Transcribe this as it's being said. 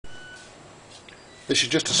This is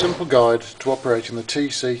just a simple guide to operating the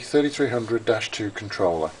TC3300-2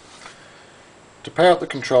 controller. To power up the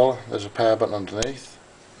controller, there's a power button underneath.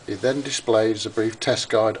 It then displays a brief test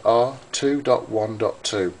guide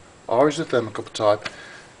R2.1.2. R is the thermocouple type,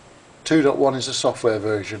 2.1 is the software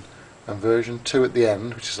version, and version 2 at the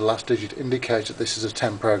end, which is the last digit, indicates that this is a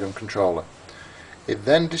 10 program controller. It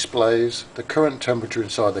then displays the current temperature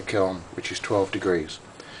inside the kiln, which is 12 degrees.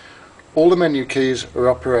 All the menu keys are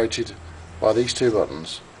operated by these two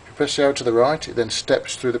buttons. If you press the arrow to the right, it then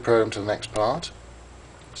steps through the program to the next part.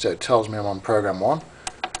 So it tells me I'm on program 1.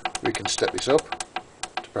 We can step this up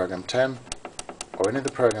to program 10, or any of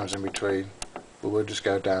the programs in between, but we'll just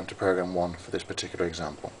go down to program 1 for this particular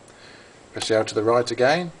example. Press the arrow to the right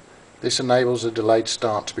again. This enables a delayed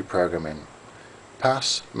start to be programmed in.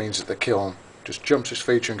 Pass means that the kiln just jumps its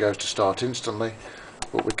feature and goes to start instantly,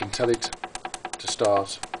 but we can tell it to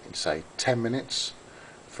start in, say, 10 minutes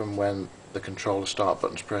from when the controller start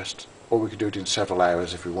button's pressed, or we could do it in several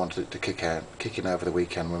hours if we wanted it to kick in over the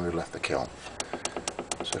weekend when we left the kiln.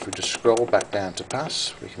 So if we just scroll back down to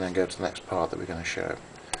pass, we can then go to the next part that we're going to show.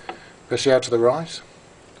 Press the arrow to the right.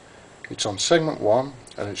 It's on segment 1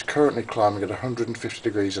 and it's currently climbing at 150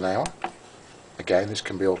 degrees an hour. Again, this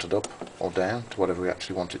can be altered up or down to whatever we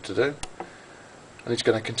actually want it to do. And it's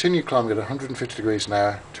going to continue climbing at 150 degrees an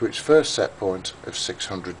hour to its first set point of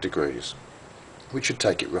 600 degrees. Which should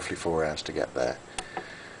take it roughly 4 hours to get there.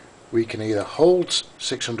 We can either hold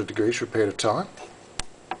 600 degrees for a period of time,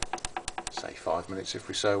 say 5 minutes if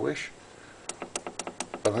we so wish,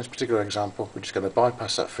 but in this particular example we're just going to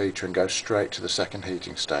bypass that feature and go straight to the second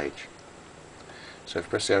heating stage. So if we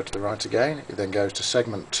press the arrow to the right again, it then goes to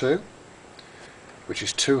segment 2, which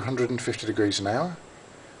is 250 degrees an hour.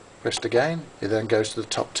 Pressed again, it then goes to the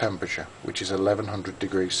top temperature, which is 1100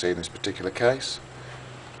 degrees C in this particular case.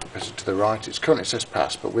 Press it to the right, it currently says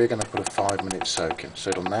pass, but we're going to put a 5-minute soak in, so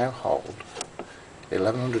it'll now hold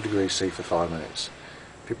 1100 degrees C for 5 minutes.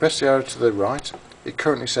 If you press the arrow to the right, it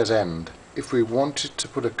currently says end. If we wanted to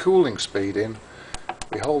put a cooling speed in,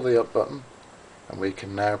 we hold the up button and we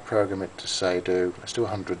can now program it to say let's do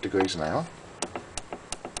 100 degrees an hour.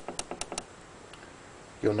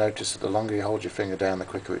 You'll notice that the longer you hold your finger down, the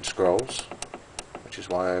quicker it scrolls, which is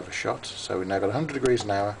why I overshot. So we've now got 100 degrees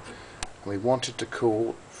an hour, and we want it to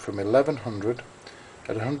cool from 1100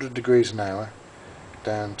 at 100 degrees an hour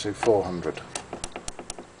down to 400.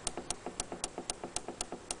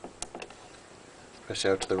 Press the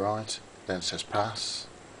arrow to the right, then it says pass.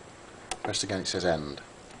 Press again, it says end.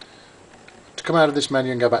 To come out of this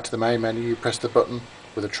menu and go back to the main menu, you press the button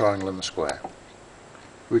with a triangle and the square.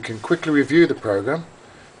 We can quickly review the program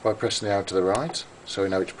by pressing the arrow to the right, so we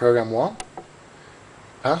know it's program 1,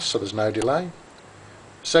 pass, so there's no delay.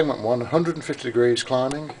 Segment 1, 150 degrees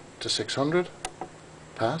climbing to 600,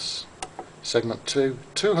 pass. Segment 2,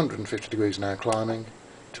 250 degrees now climbing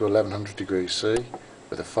to 1100 degrees C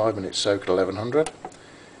with a 5-minute soak at 1100.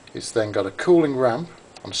 It's then got a cooling ramp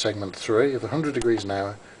on segment 3 of 100 degrees an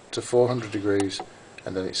hour to 400 degrees,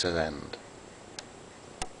 and then it says end.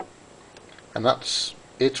 And that's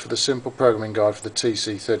it for the simple programming guide for the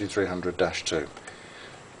TC3300-2.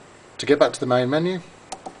 To get back to the main menu,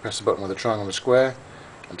 press the button with a triangle and a square,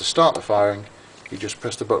 and to start the firing, you just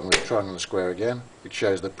press the button with the triangle and the square again. It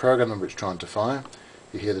shows the program number it's trying to fire.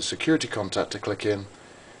 You hear the security contact to click in.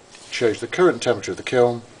 It shows the current temperature of the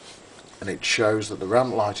kiln, and it shows that the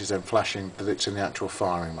ramp light is then flashing that it's in the actual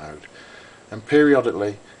firing mode. And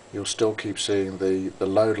periodically, you'll still keep seeing the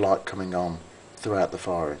load light coming on throughout the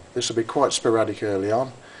firing. This will be quite sporadic early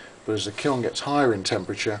on, but as the kiln gets higher in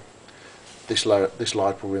temperature, this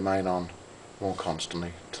light will remain on more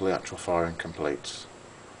constantly till the actual firing completes.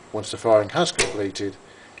 Once the firing has completed,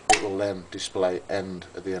 it will then display end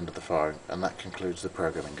at the end of the firing, and that concludes the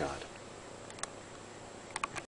programming guide.